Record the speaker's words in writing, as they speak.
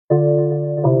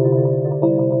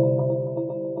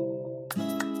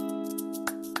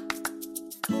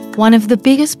One of the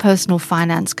biggest personal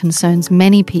finance concerns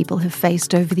many people have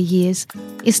faced over the years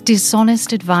is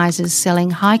dishonest advisors selling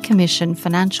high-commission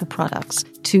financial products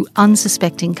to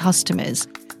unsuspecting customers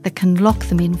that can lock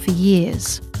them in for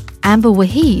years. Amber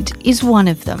Waheed is one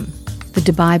of them. The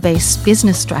Dubai-based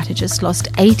business strategist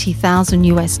lost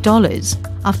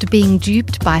 $80,000 after being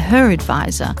duped by her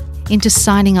advisor into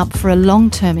signing up for a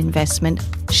long-term investment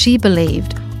she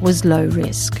believed was low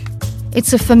risk.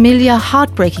 It's a familiar,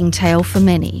 heartbreaking tale for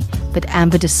many, but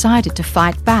Amber decided to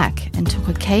fight back and took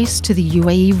a case to the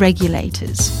UAE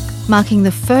regulators, marking the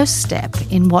first step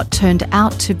in what turned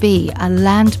out to be a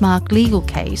landmark legal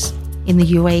case in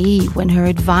the UAE when her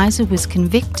advisor was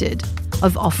convicted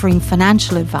of offering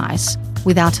financial advice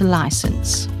without a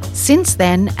license. Since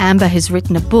then, Amber has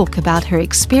written a book about her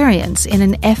experience in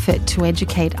an effort to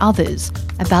educate others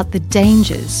about the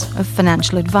dangers of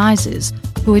financial advisors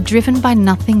who are driven by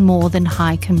nothing more than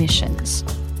high commissions.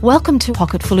 Welcome to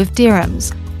Pocketful of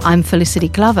Dirhams. I'm Felicity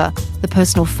Glover, the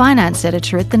personal finance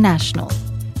editor at The National.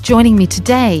 Joining me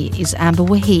today is Amber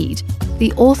Waheed,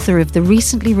 the author of the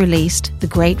recently released The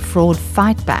Great Fraud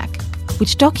Fight Back,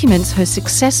 which documents her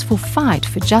successful fight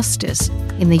for justice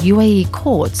in the UAE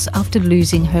courts after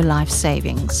losing her life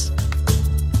savings.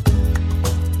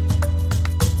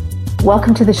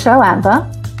 Welcome to the show,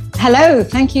 Amber. Hello,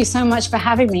 thank you so much for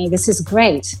having me. This is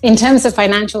great. In terms of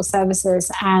financial services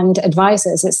and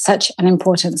advisors, it's such an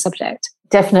important subject.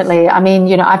 Definitely. I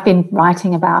mean, I've been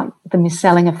writing about the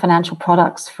mis-selling of financial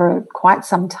products for quite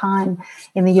some time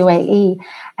in the UAE,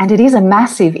 and it is a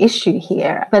massive issue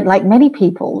here. But like many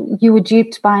people, you were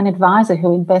duped by an advisor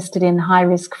who invested in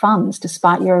high-risk funds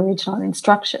despite your original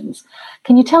instructions.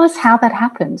 Can you tell us how that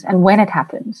happened and when it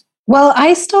happened? Well,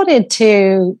 I started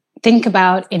to think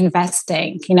about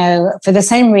investing, for the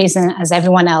same reason as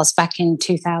everyone else back in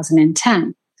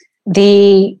 2010.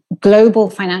 The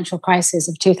global financial crisis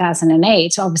of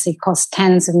 2008 obviously cost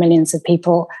tens of millions of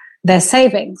people their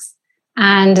savings.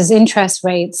 And as interest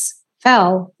rates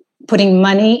fell, putting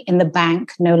money in the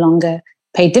bank no longer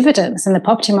paid dividends. And the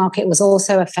property market was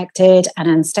also affected and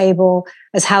unstable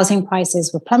as housing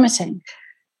prices were plummeting.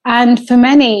 And for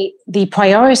many, the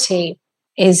priority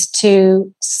is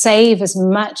to save as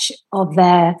much of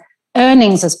their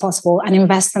earnings as possible and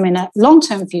invest them in a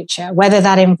long-term future, whether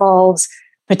that involves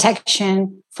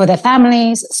protection for their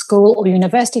families, school or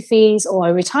university fees, or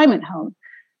a retirement home.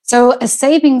 So as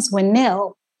savings were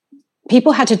nil,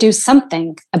 people had to do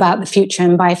something about the future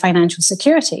and buy financial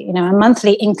security. A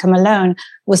monthly income alone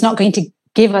was not going to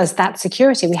give us that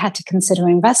security. We had to consider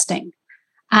investing.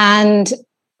 And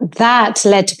that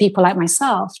led to people like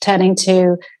myself turning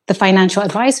to the financial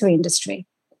advisory industry.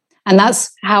 And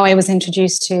that's how I was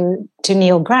introduced to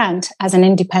Neil Grant as an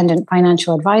independent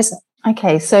financial advisor.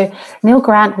 Okay, so Neil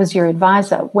Grant was your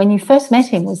advisor. When you first met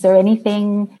him, was there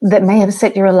anything that may have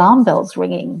set your alarm bells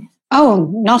ringing? Oh,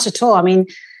 not at all. I mean,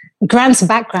 Grant's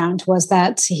background was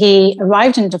that he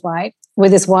arrived in Dubai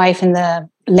with his wife in the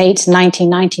late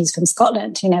 1990s from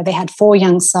Scotland. They had 4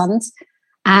 young sons,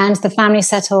 and the family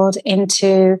settled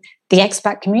into the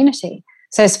expat community.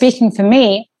 So speaking for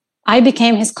me, I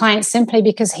became his client simply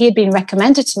because he had been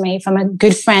recommended to me from a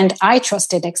good friend I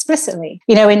trusted explicitly.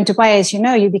 In Dubai, as you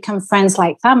know, you become friends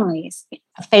like families,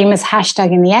 a famous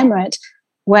hashtag in the Emirate,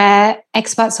 where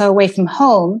expats are away from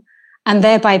home and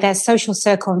thereby their social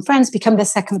circle and friends become their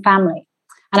second family.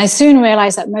 And I soon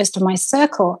realized that most of my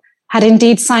circle had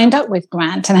indeed signed up with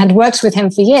Grant and had worked with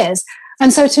him for years.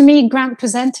 And so to me, Grant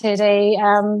presented a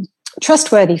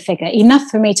trustworthy figure, enough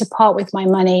for me to part with my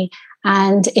money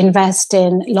and invest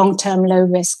in long-term,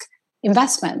 low-risk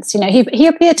investments. He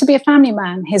appeared to be a family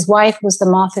man. His wife was the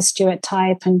Martha Stewart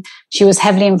type, and she was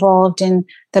heavily involved in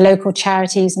the local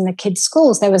charities and the kids'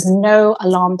 schools. There was no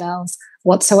alarm bells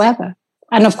whatsoever.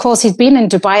 And of course, he'd been in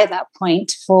Dubai at that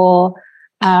point for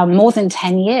more than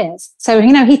 10 years. So,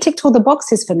 he ticked all the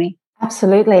boxes for me.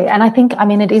 Absolutely. And I think,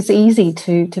 it is easy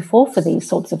to fall for these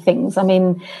sorts of things.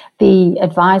 The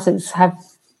advisors have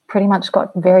pretty much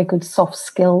got very good soft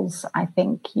skills, I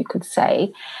think you could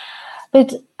say.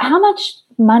 But how much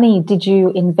money did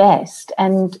you invest,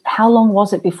 and how long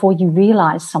was it before you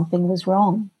realized something was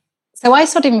wrong? So I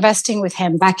started investing with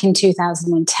him back in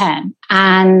 2010,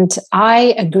 and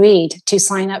I agreed to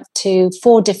sign up to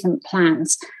 4 different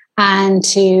plans and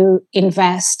to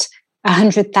invest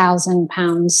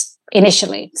 £100,000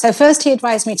 initially. So first he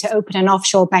advised me to open an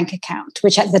offshore bank account,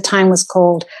 which at the time was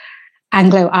called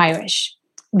Anglo-Irish.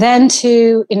 Then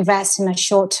to invest in a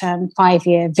short-term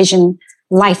 5-year Vision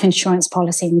life insurance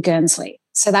policy in Guernsey.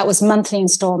 So that was monthly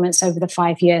installments over the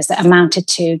 5 years that amounted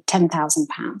to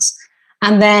 £10,000.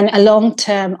 And then a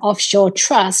long-term offshore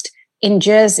trust in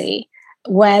Jersey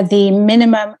where the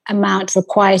minimum amount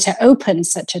required to open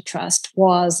such a trust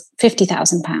was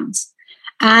 £50,000.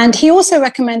 And he also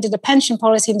recommended a pension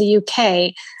policy in the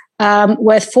UK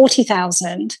worth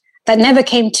 40,000 that never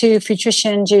came to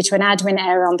fruition due to an admin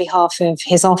error on behalf of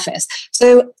his office.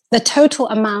 So the total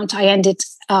amount I ended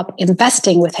up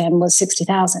investing with him was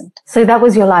 60,000. So that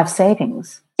was your life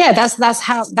savings. Yeah,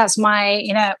 that's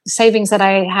my savings that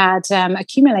I had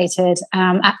accumulated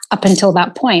up until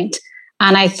that point.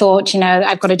 And I thought,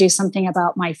 I've got to do something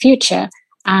about my future.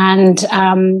 And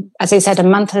as I said, a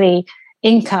monthly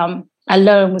income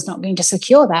alone was not going to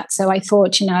secure that. So I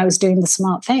thought, I was doing the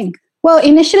smart thing. Well,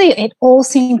 initially, it all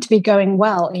seemed to be going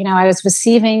well. I was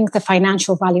receiving the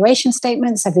financial valuation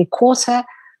statements every quarter,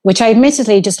 which I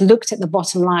admittedly just looked at the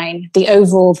bottom line, the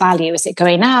overall value. Is it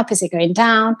going up? Is it going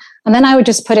down? And then I would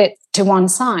just put it to one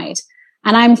side.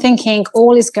 And I'm thinking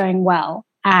all is going well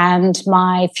and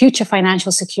my future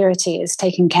financial security is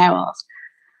taken care of.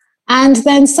 And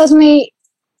then suddenly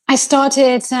I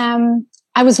started,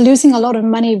 I was losing a lot of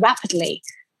money rapidly.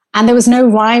 And there was no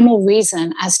rhyme or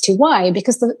reason as to why,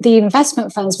 because the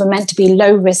investment funds were meant to be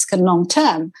low risk and long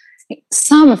term.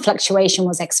 Some fluctuation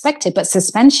was expected, but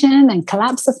suspension and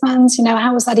collapse of funds,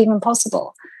 how was that even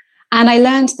possible? And I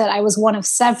learned that I was one of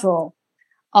several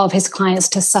of his clients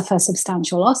to suffer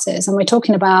substantial losses. And we're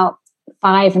talking about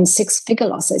 5 and 6 figure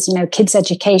losses, kids'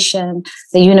 education,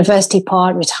 the university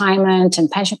part, retirement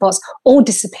and pension pots, all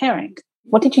disappearing.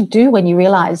 What did you do when you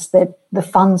realized that the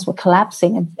funds were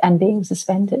collapsing and being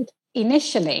suspended?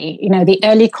 Initially, the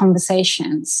early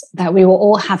conversations that we were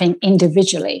all having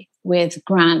individually with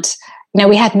Grant,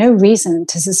 we had no reason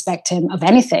to suspect him of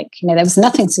anything. There was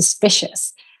nothing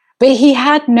suspicious, but he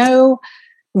had no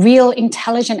real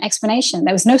intelligent explanation.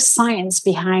 There was no science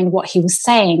behind what he was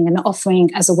saying and offering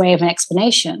as a way of an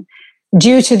explanation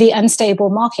due to the unstable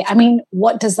market. I mean,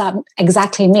 what does that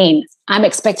exactly mean? I'm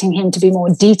expecting him to be more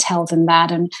detailed than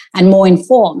that and more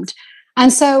informed.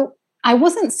 And so I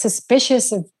wasn't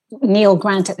suspicious of Neil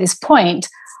Grant at this point.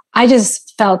 I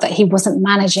just felt that he wasn't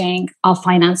managing our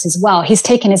finances well. He's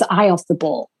taken his eye off the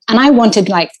ball. And I wanted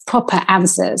proper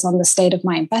answers on the state of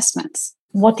my investments.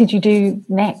 What did you do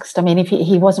next? I mean, if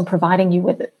he wasn't providing you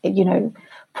with,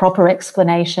 proper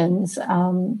explanations,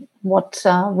 what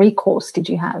recourse did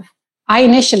you have? I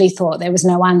initially thought there was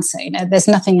no answer. There's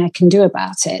nothing I can do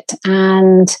about it.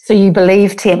 And so you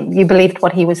believed him. You believed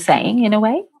what he was saying in a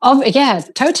way? Yeah,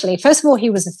 totally. First of all, he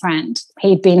was a friend.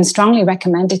 He'd been strongly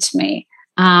recommended to me.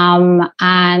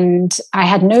 And I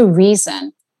had no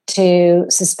reason to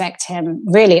suspect him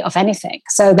really of anything.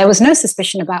 So there was no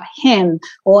suspicion about him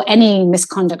or any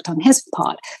misconduct on his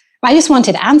part. I just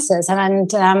wanted answers.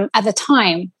 And at the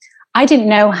time, I didn't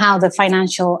know how the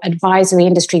financial advisory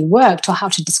industry worked or how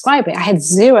to describe it. I had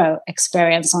zero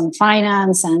experience on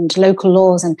finance and local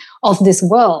laws and of this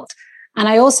world. And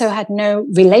I also had no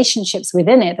relationships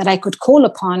within it that I could call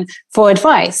upon for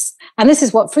advice. And this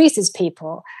is what freezes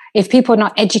people. If people are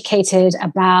not educated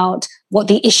about what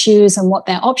the issues and what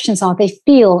their options are, they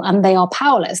feel and they are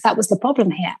powerless. That was the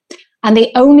problem here. And the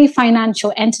only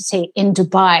financial entity in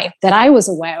Dubai that I was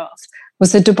aware of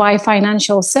was the Dubai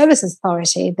Financial Services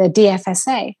Authority, the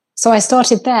DFSA. So I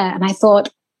started there and I thought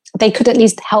they could at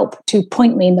least help to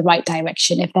point me in the right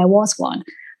direction if there was one.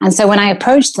 And so when I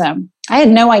approached them, I had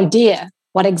no idea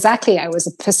what exactly I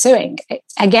was pursuing.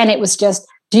 Again, it was just,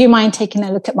 do you mind taking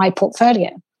a look at my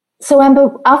portfolio? So Amber,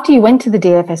 after you went to the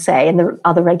DFSA and the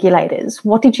other regulators,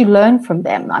 what did you learn from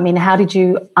them? I mean, how did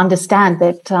you understand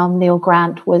that Neil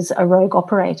Grant was a rogue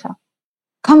operator?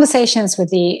 Conversations with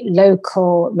the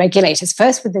local regulators,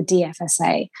 first with the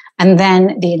DFSA and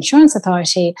then the Insurance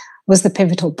Authority, was the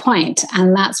pivotal point.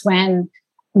 And that's when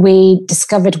we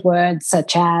discovered words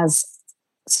such as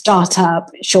startup,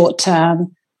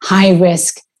 short-term, high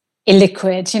risk,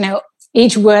 illiquid,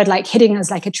 each word hitting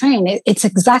us like a train. It's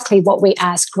exactly what we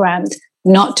asked Grant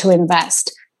not to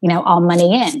invest, our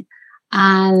money in.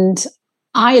 And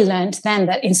I learned then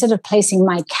that instead of placing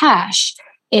my cash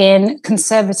in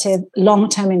conservative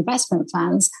long-term investment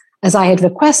funds, as I had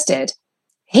requested,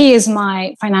 he is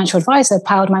my financial advisor,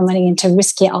 piled my money into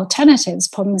riskier alternatives,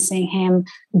 promising him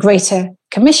greater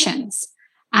commissions.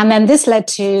 And then this led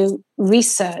to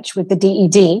research with the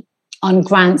DED on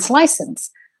Grant's license.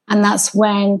 And that's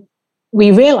when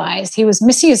we realized he was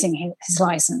misusing his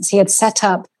license. He had set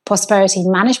up Prosperity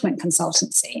Management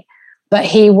Consultancy, but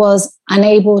he was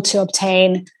unable to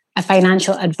obtain a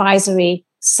financial advisory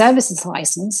services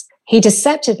license. He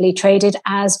deceptively traded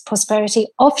as Prosperity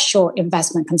Offshore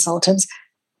Investment Consultants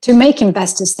to make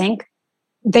investors think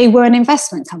they were an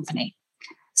investment company.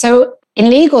 So in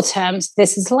legal terms,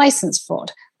 this is license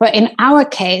fraud. But in our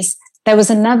case, there was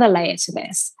another layer to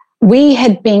this. we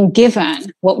had been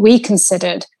given what we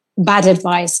considered bad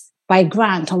advice by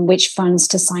Grant on which funds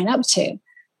to sign up to.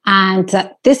 And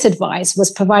that this advice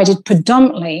was provided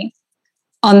predominantly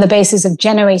on the basis of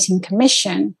generating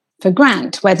commission for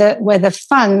Grant, where the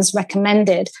funds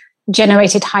recommended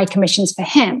generated high commissions for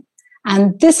him.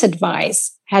 And this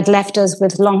advice had left us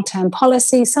with long-term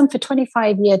policies, some for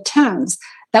 25-year terms,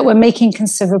 that were making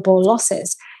considerable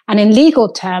losses. And in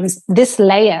legal terms, this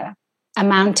layer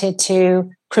amounted to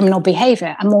criminal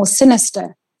behavior, a more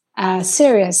sinister,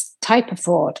 serious type of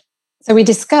fraud. So we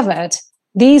discovered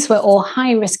these were all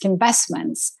high-risk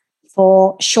investments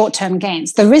for short-term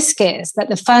gains. The risk is that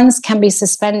the funds can be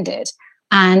suspended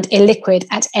and illiquid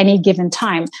at any given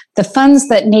time. The funds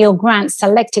that Neil Grant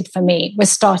selected for me were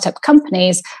startup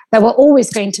companies that were always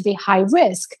going to be high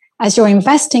risk, as you're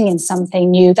investing in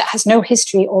something new that has no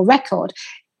history or record.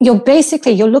 You're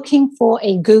looking for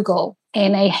a Google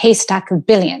in a haystack of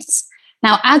billions.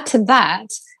 Now, add to that,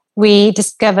 we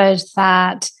discovered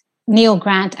that Neil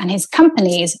Grant and his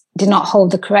companies did not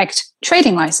hold the correct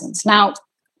trading license. Now,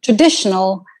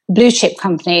 traditional blue chip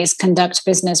companies conduct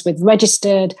business with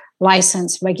registered,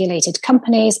 licensed, regulated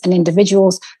companies and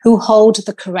individuals who hold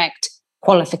the correct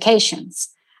qualifications.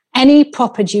 Any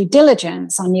proper due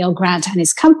diligence on Neil Grant and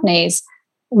his companies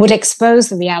would expose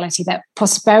the reality that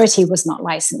Prosperity was not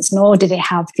licensed, nor did it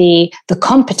have the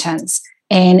competence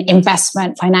in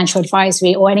investment, financial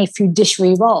advisory, or any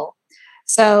fiduciary role.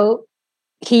 So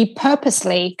he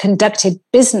purposely conducted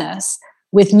business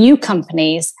with new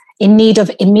companies in need of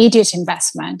immediate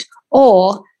investment,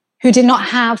 or who did not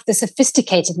have the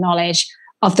sophisticated knowledge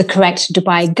of the correct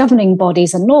Dubai governing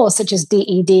bodies and laws, such as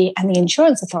DED and the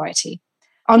Insurance Authority.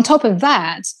 On top of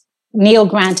that, Neil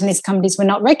Grant and his companies were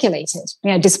not regulated,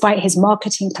 despite his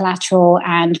marketing collateral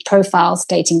and profile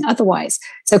stating otherwise.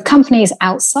 So companies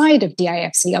outside of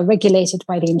DIFC are regulated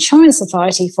by the Insurance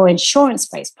Authority for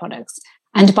insurance-based products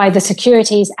and by the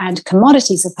Securities and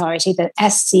Commodities Authority, the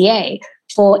SCA,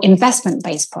 for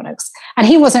investment-based products. And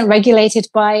he wasn't regulated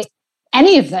by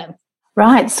any of them.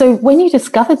 Right. So when you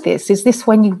discovered this, is this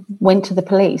when you went to the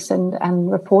police and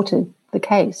reported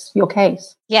your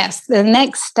case? Yes. The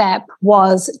next step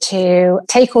was to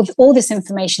take all this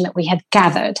information that we had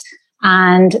gathered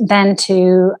and then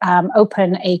to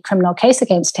open a criminal case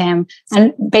against him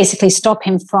and basically stop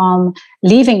him from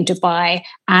leaving Dubai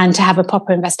and to have a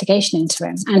proper investigation into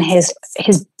him and his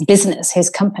business, his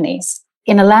companies.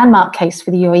 In a landmark case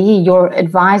for the UAE, your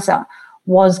advisor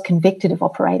was convicted of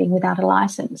operating without a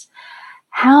license.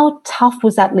 How tough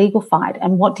was that legal fight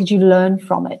and what did you learn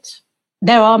from it?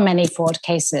 There are many fraud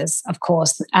cases, of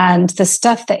course, and the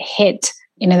stuff that hit,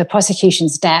 the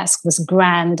prosecution's desk was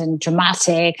grand and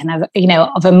dramatic and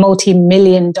of a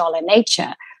multi-million-dollar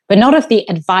nature, but not of the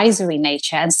advisory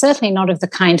nature, and certainly not of the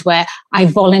kind where I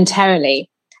voluntarily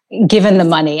given the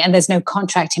money and there's no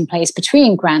contract in place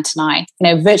between Grant and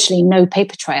I, virtually no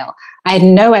paper trail. I had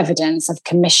no evidence of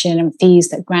commission and fees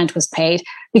that Grant was paid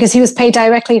because he was paid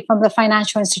directly from the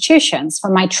financial institutions,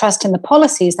 from my trust in the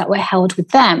policies that were held with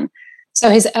them. So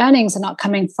his earnings are not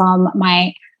coming from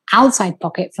my outside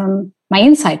pocket, from my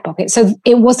inside pocket. So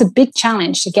it was a big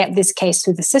challenge to get this case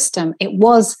through the system. It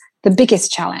was the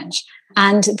biggest challenge.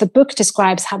 And the book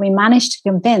describes how we managed to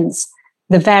convince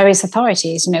the various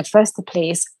authorities, first the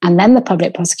police and then the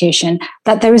public prosecution,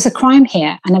 that there is a crime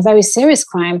here and a very serious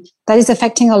crime that is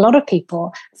affecting a lot of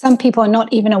people. Some people are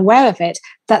not even aware of it,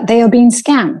 that they are being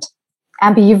scammed.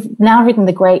 Amber, you've now written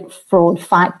The Great Fraud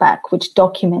Fight Back, which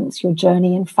documents your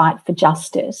journey and fight for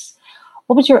justice.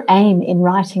 What was your aim in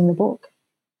writing the book?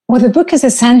 Well, the book is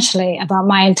essentially about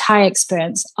my entire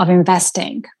experience of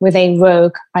investing with a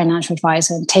rogue financial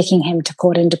advisor and taking him to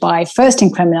court in Dubai, first in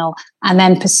criminal and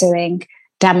then pursuing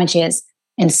damages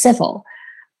in civil.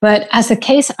 But as the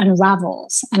case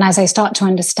unravels and as I start to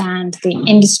understand the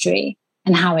industry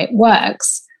and how it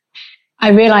works, I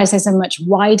realize there's a much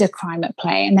wider crime at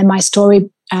play. And then my story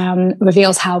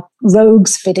reveals how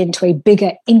rogues fit into a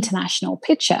bigger international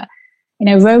picture.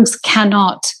 Rogues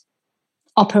cannot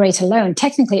operate alone.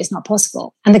 Technically, it's not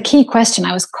possible. And the key question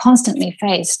I was constantly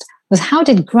faced was, how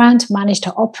did Grant manage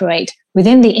to operate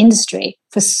within the industry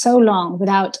for so long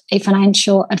without a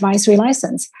financial advisory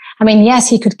license? I mean, yes,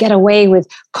 he could get away with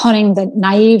conning the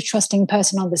naive, trusting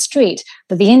person on the street,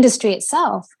 but the industry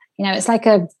itself, it's like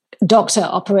a doctor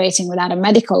operating without a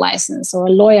medical license or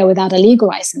a lawyer without a legal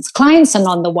license. Clients are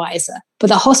none the wiser, but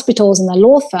the hospitals and the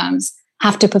law firms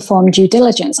have to perform due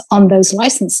diligence on those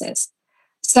licenses.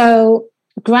 So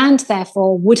Grant,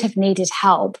 therefore, would have needed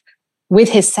help with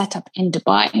his setup in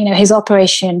Dubai. His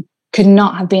operation could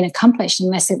not have been accomplished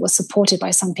unless it was supported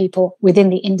by some people within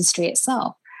the industry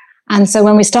itself. And so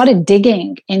when we started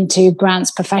digging into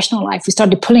Grant's professional life, we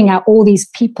started pulling out all these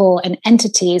people and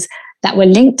entities that were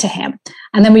linked to him.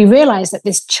 And then we realized that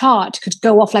this chart could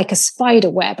go off like a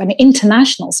spider web, an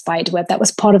international spider web that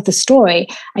was part of the story.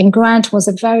 And Grant was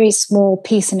a very small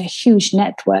piece in a huge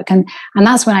network. And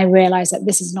that's when I realized that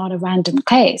this is not a random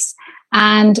case.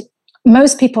 And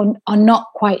most people are not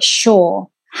quite sure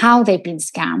how they've been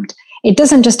scammed. It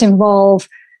doesn't just involve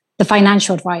the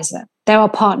financial advisor. There are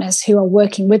partners who are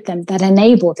working with them that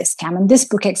enable this scam. And this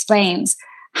book explains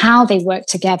how they work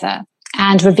together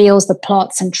and reveals the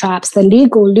plots and traps, the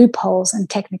legal loopholes and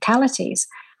technicalities.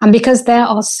 And because there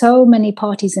are so many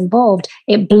parties involved,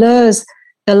 it blurs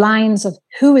the lines of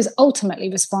who is ultimately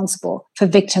responsible for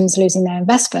victims losing their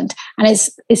investment. And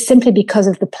it's simply because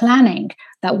of the planning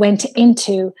that went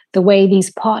into the way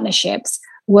these partnerships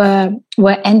were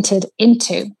entered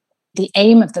into. The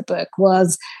aim of the book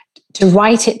was to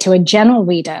write it to a general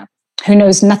reader who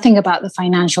knows nothing about the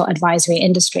financial advisory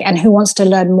industry and who wants to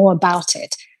learn more about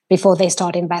it before they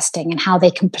start investing and how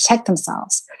they can protect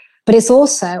themselves. But it's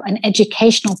also an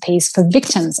educational piece for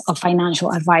victims of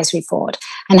financial advisory fraud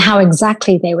and how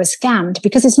exactly they were scammed,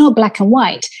 because it's not black and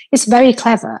white. It's very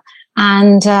clever.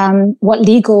 And what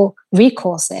legal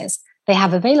recourses they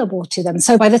have available to them.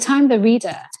 So by the time the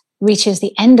reader reaches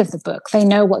the end of the book, they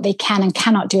know what they can and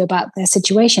cannot do about their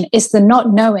situation. It's the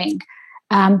not knowing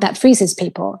that freezes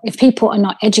people. If people are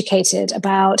not educated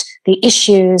about the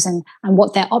issues and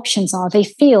what their options are, they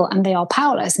feel and they are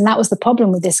powerless. And that was the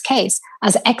problem with this case.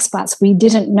 As expats, we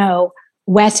didn't know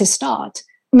where to start.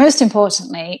 Most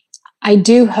importantly, I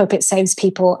do hope it saves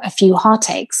people a few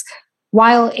heartaches.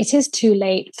 While it is too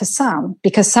late for some,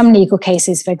 because some legal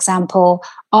cases, for example,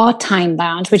 are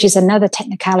time-bound, which is another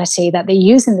technicality that they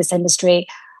use in this industry,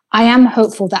 I am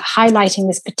hopeful that highlighting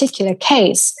this particular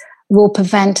case will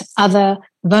prevent other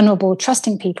vulnerable,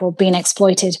 trusting people being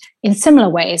exploited in similar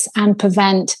ways and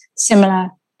prevent similar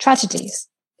tragedies.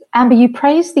 Amber, you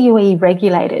praised the UAE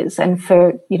regulators and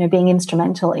for being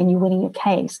instrumental in you winning your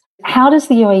case. How does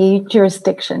the UAE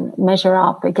jurisdiction measure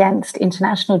up against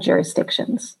international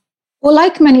jurisdictions? Well,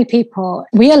 like many people,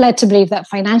 we are led to believe that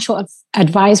financial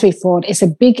advisory fraud is a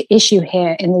big issue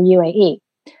here in the UAE.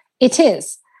 It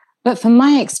is. But from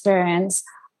my experience,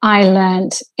 I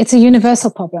learned it's a universal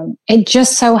problem. It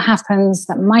just so happens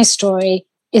that my story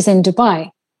is in Dubai.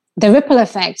 The ripple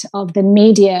effect of the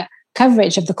media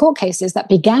coverage of the court cases that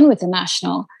began with the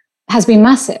National has been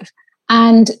massive.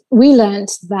 And we learned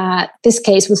that this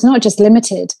case was not just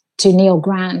limited to Neil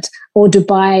Grant or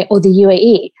Dubai or the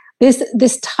UAE.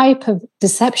 This type of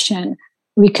deception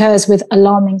recurs with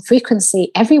alarming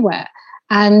frequency everywhere.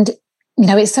 And,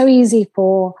 it's so easy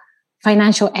for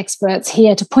financial experts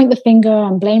here to point the finger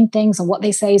and blame things on what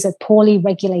they say is a poorly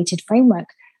regulated framework.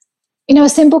 A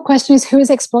simple question is, who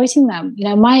is exploiting them?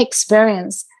 My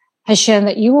experience has shown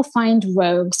that you will find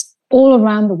rogues all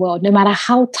around the world, no matter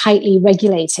how tightly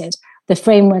regulated the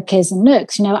framework is and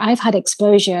looks. I've had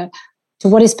exposure to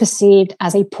what is perceived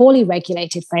as a poorly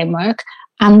regulated framework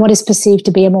and what is perceived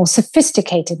to be a more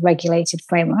sophisticated regulated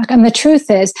framework. And the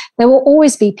truth is, there will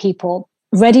always be people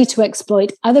ready to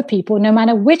exploit other people, no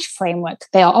matter which framework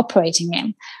they are operating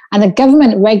in. And the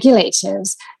government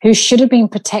regulators who should have been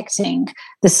protecting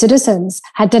the citizens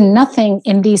had done nothing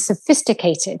in these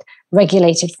sophisticated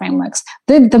regulated frameworks.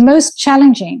 The most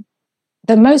challenging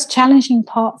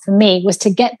part for me was to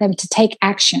get them to take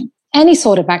action, any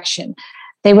sort of action.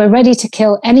 They were ready to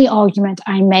kill any argument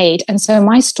I made. And so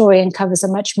my story uncovers a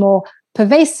much more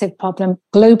pervasive problem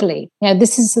globally.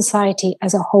 This is society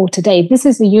as a whole today. This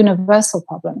is a universal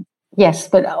problem. Yes,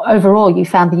 but overall, you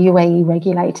found the UAE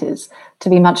regulators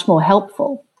to be much more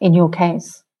helpful in your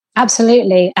case.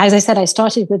 Absolutely. As I said, I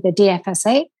started with the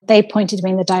DFSA. They pointed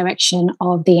me in the direction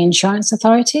of the Insurance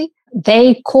Authority.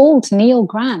 They called Neil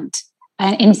Grant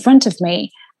in front of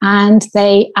me and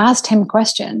they asked him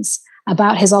questions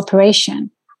about his operation,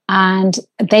 and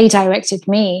they directed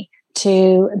me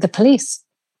to the police.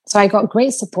 So I got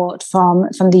great support from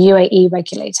the UAE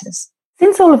regulators.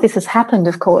 Since all of this has happened,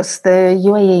 of course, the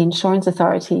UAE Insurance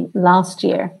Authority last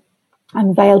year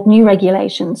unveiled new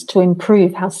regulations to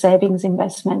improve how savings,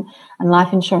 investment and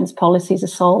life insurance policies are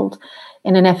sold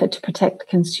in an effort to protect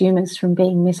consumers from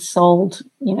being missold,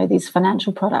 these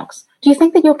financial products. Do you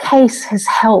think that your case has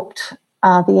helped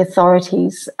the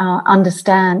authorities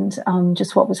understand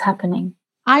just what was happening?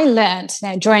 I learned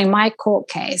during my court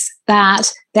case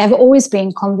that there have always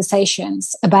been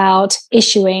conversations about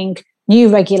issuing new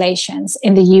regulations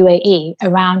in the UAE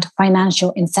around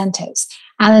financial incentives.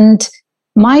 And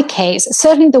my case,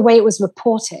 certainly the way it was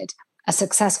reported, a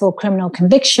successful criminal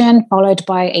conviction followed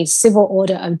by a civil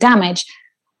order of damage,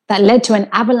 that led to an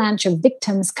avalanche of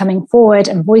victims coming forward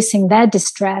and voicing their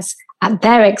distress at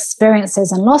their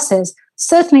experiences and losses,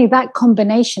 certainly that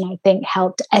combination, I think,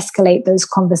 helped escalate those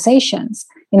conversations.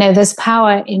 There's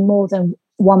power in more than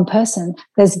one person.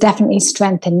 There's definitely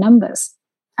strength in numbers.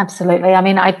 Absolutely. I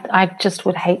mean, I just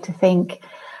would hate to think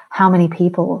how many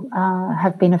people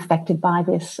have been affected by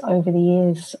this over the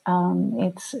years.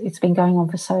 It's been going on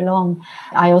for so long.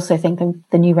 I also think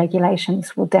the new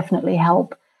regulations will definitely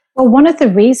help. Well, one of the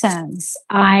reasons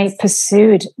I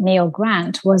pursued Neil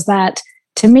Grant was that,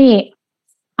 to me,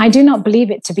 I do not believe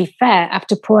it to be fair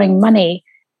after pouring money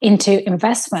into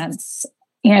investments,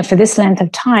 for this length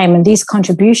of time and these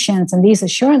contributions and these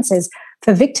assurances,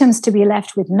 for victims to be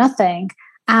left with nothing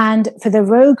and for the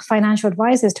rogue financial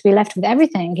advisors to be left with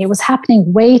everything. It was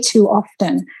happening way too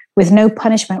often with no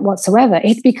punishment whatsoever.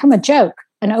 It had become a joke,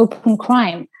 an open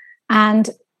crime. And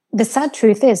the sad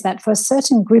truth is that for a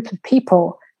certain group of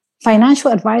people,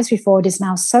 financial advisory fraud is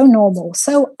now so normal,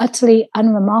 so utterly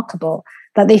unremarkable,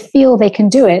 that they feel they can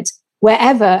do it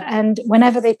wherever and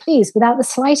whenever they please without the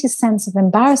slightest sense of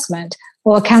embarrassment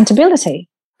or accountability.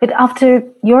 But after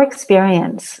your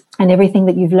experience and everything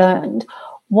that you've learned,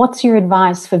 what's your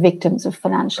advice for victims of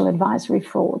financial advisory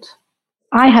fraud?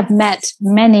 I have met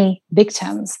many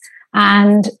victims,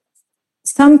 and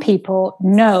some people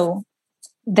know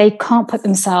they can't put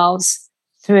themselves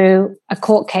through a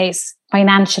court case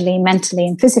financially, mentally,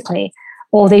 and physically,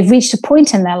 or they've reached a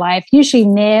point in their life, usually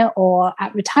near or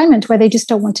at retirement, where they just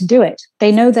don't want to do it.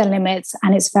 They know their limits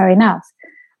and it's fair enough.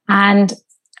 And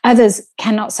others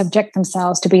cannot subject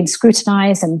themselves to being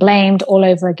scrutinized and blamed all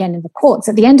over again in the courts.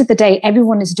 At the end of the day,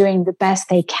 everyone is doing the best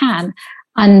they can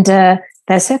under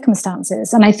their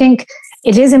circumstances. And I think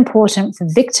it is important for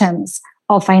victims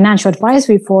of financial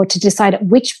advisory fraud to decide at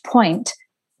which point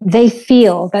they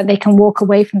feel that they can walk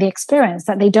away from the experience,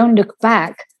 that they don't look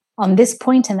back on this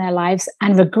point in their lives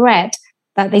and regret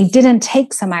that they didn't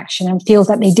take some action and feel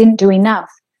that they didn't do enough.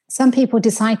 Some people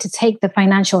decide to take the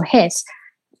financial hit,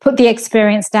 put the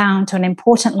experience down to an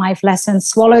important life lesson,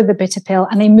 swallow the bitter pill,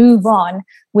 and they move on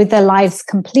with their lives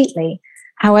completely.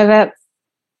 However,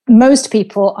 most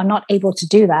people are not able to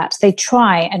do that. They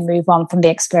try and move on from the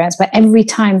experience, but every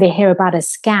time they hear about a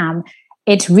scam,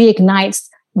 it reignites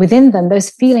within them those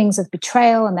feelings of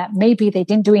betrayal and that maybe they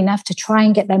didn't do enough to try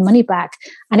and get their money back.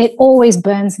 And it always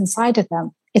burns inside of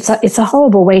them. It's a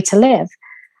horrible way to live.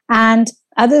 And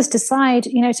others decide,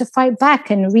 to fight back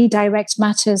and redirect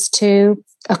matters to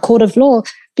a court of law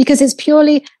because it's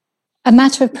purely a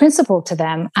matter of principle to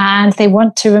them. And they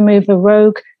want to remove a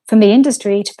rogue from the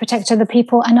industry to protect other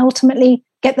people and ultimately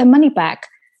get their money back.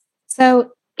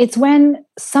 So it's when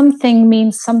something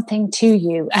means something to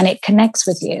you and it connects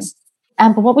with you.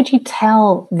 Amber, what would you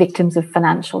tell victims of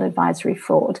financial advisory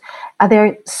fraud? Are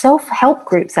there self-help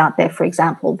groups out there, for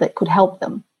example, that could help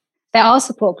them? There are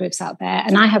support groups out there,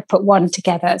 and I have put one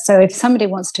together. So if somebody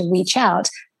wants to reach out,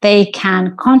 they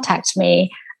can contact me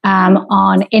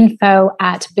on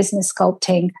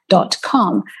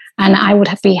info@businesssculpting.com. And I would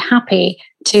be happy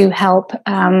to help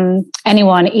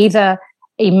anyone either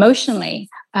emotionally,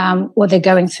 what they're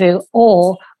going through,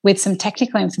 or with some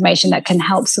technical information that can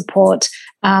help support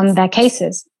their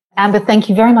cases. Amber, thank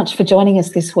you very much for joining us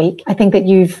this week. I think that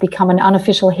you've become an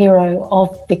unofficial hero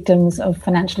of victims of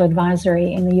financial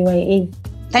advisory in the UAE.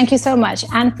 Thank you so much,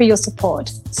 and for your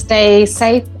support. Stay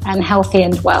safe and healthy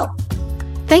and well.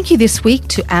 Thank you this week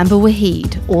to Amber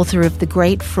Waheed, author of The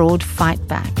Great Fraud Fight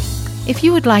Back. If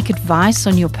you would like advice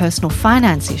on your personal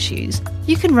finance issues,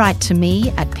 you can write to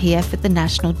me at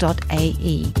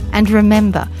pf@thenational.ae. And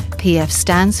remember, PF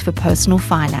stands for Personal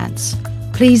Finance.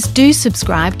 Please do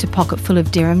subscribe to Pocketful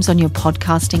of Dirhams on your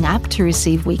podcasting app to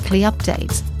receive weekly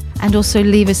updates. And also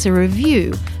leave us a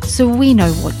review so we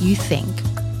know what you think.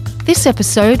 This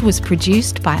episode was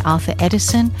produced by Arthur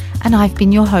Edison, and I've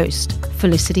been your host,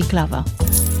 Felicity Glover.